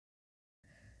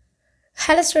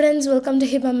Hello students, welcome to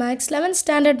Hiba Max 11th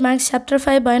Standard Max Chapter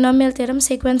 5 Binomial Theorem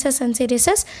Sequences and Series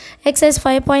Exercise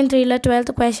 5.3 la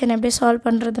 12th question எப்படி solve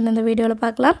பண்றதுன்னு இந்த வீடியோல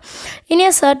பார்க்கலாம். In a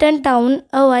certain town,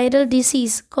 a viral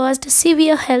disease caused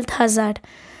severe health hazard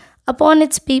upon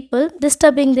its people,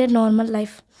 disturbing their normal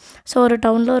life. So ஒரு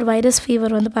டவுன்ல ஒரு virus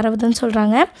fever வந்து பரவுதுன்னு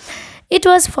சொல்றாங்க. It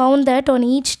was found that on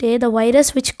each day the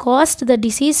virus which caused the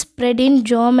disease spread in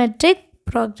geometric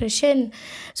progression.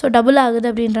 So double ஆகுது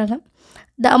அப்படின்றாங்க.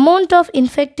 The amount of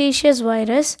infectious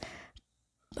virus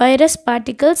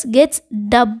particles gets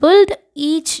doubled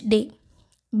each day,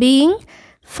 being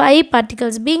 5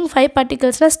 particles. Being 5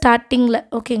 particles na starting la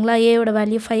okayங்களா a oda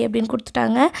value 5 அப்படினு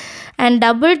கொடுத்துட்டாங்க. And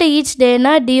doubled each day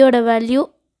na d oda value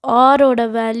r oda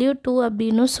value 2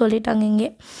 அப்படினு சொல்லிட்டாங்க இங்க.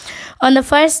 On the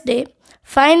first day,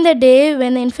 find the day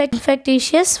when the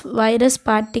infectious virus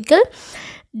particle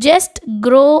just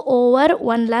grow over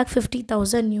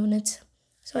 1,50,000 units.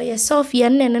 So S of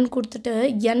n என்னன்னு கொடுத்துட்டு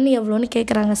n எவ்வளோன்னு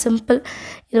கேட்குறாங்க. Simple.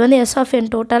 இது வந்து S of n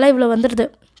டோட்டலாக இவ்வளோ வந்துடுது.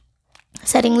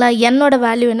 சரிங்களா? என்னோட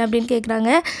வேல்யூ என்ன அப்படின்னு கேட்குறாங்க.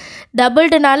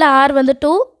 டபுள்டுனால ஆர் வந்து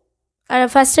 2,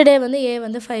 ஃபஸ்ட்டு டே வந்து ஏ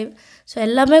வந்து 5. ஸோ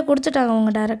எல்லாமே கொடுத்துட்டாங்க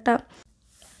அவங்க டேரெக்டாக.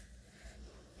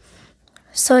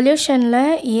 சொல்யூஷனில்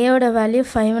ஏவோட வேல்யூ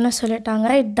 5ன்னு சொல்லிட்டாங்க.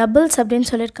 டபுள்ஸ் அப்படின்னு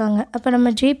சொல்லியிருக்காங்க. அப்போ நம்ம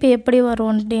ஜிபி எப்படி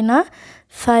வரும் அப்படின்னா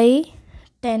 5,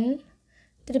 10,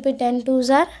 திருப்பி 10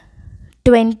 2s are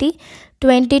 20,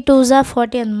 22s are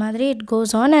 40 அந்த மாதிரி it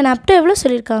goes on. and up to எவ்வளோ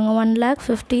சொல்லியிருக்காங்க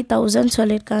 1,50,000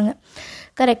 சொல்லியிருக்காங்க.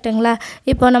 கரெக்டுங்களா?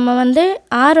 இப்போ நம்ம வந்து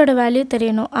ஆரோட வேல்யூ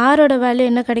தெரியணும். ஆரோட வேல்யூ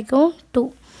என்ன கிடைக்கும் 2.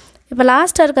 இப்போ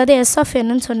லாஸ்ட்டாக இருக்காது S of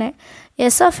nன்னு சொன்னேன்.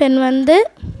 S of n வந்து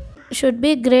should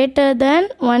be greater than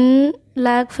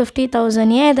 1,50,000.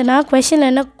 ஏன் இதனா கொஷனில்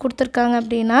என்ன கொடுத்துருக்காங்க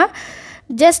அப்படின்னா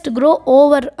just grow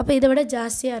over, அப்போ இதை விட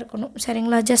ஜாஸ்தியாக இருக்கணும்.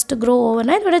 சரிங்களா? just grow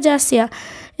overனா இதை விட ஜாஸ்தியாக.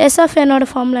 S of n ஓட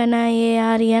ஃபார்முலா என்ன?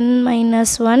 ARN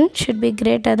minus 1 should be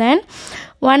greater than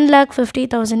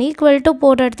 1,50,000. equal to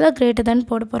போடுற இடத்துல greater than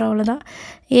போட போகிறோம். அவ்வளோதான்.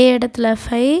 A இடத்துல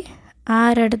 5,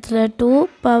 R இடத்துல 2,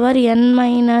 power n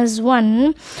minus 1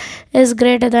 is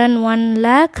greater than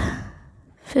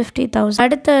 1,50,000.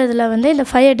 அடுத்த இதில் வந்து இந்த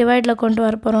 5 டிவைடில் கொண்டு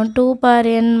வர போகிறோம். 2 power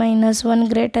n minus 1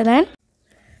 greater than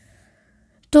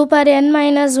 2 power n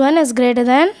minus 1 is greater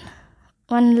than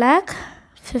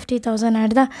 1,50,000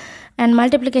 ஆகிடுதா. And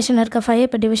multiplication இருக்க 5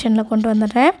 இப்போ டிவிஷனில் கொண்டு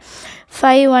வந்துடுறேன்.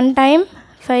 5 1 time,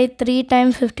 5 3 time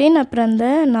 15, அப்புறம் அந்த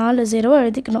 4 0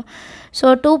 எழுதிக்கணும். So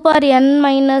 2 power n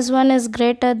minus 1 is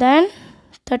greater than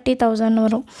 30,000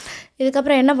 வரும்.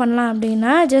 இதுக்கப்புறம் என்ன பண்ணலாம்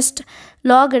அப்படின்னா ஜஸ்ட்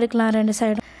லாக் எடுக்கலாம் ரெண்டு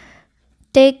சைடும்.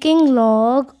 Taking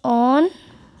lock on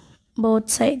both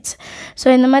sides. So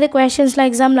இந்த மாதிரி கொஷின்ஸ்லாம்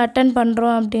எக்ஸாமில் அட்டன்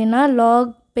பண்ணுறோம் அப்படின்னா லாக்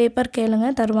பேப்பர் கேளுங்க,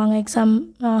 தருவாங்க எக்ஸாம்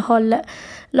ஹாலில்.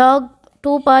 Lock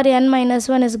 2 power n minus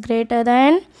 1 is greater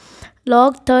than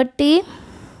log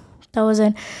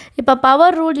 30,000. இப்போ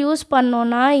பவர் ரூல் யூஸ்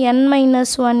பண்ணோன்னா n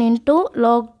minus 1 into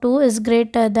log 2 is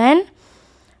greater than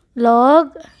log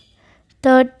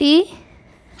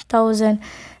 30,000.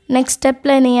 Next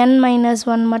ஸ்டெப்பில் இந்த n minus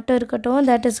 1 மட்டும் இருக்கட்டும்.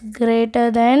 that is greater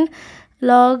than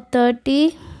log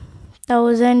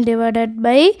 30,000 divided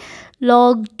by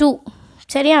log 2.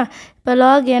 சரியா? இப்போ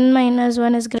log n minus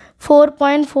 1 is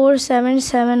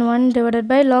 4.4771 divided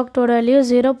by log 2 value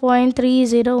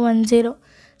 0.3010.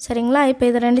 சரிங்களா? இப்போ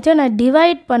இது ரெண்டுத்தையும் நான்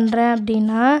டிவைட் பண்ணுறேன்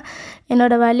அப்படின்னா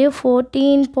என்னோடய வேல்யூ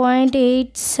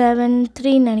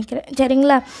 14.873 நினைக்கிறேன்.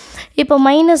 சரிங்களா? இப்போ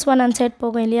 -1 அந்த சைட்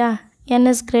போகும் இல்லையா? n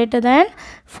is greater than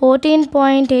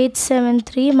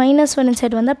 14.873 minus 1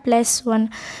 inside வந்தால் +1.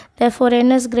 therefore n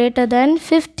is greater than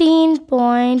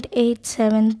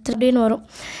 15.873 அப்படின்னு வரும்.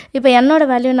 இப்போ என்னோட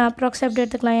வேல்யூ நான் அப்ராக்ஸ் எப்படி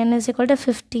எடுத்துக்கலாம்? n is equal to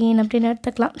 15 அப்படின்னு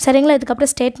எடுத்துக்கலாம். சரிங்களா?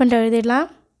 இதுக்கப்புறம் ஸ்டேட்மெண்ட் எழுதிடலாம்.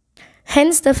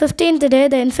 Hence the 15th day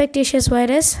the infectious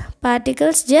virus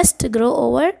particles just grow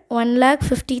over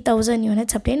 1,50,000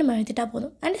 units அப்படின்னு நம்ம எழுதிட்டா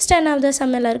போதும். அண்டர்ஸ்டாண்ட் ஆஃப் த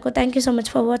சம் எல்லாருக்கும். தேங்க்யூ ஸோ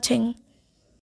மச் ஃபார் வாட்சிங்.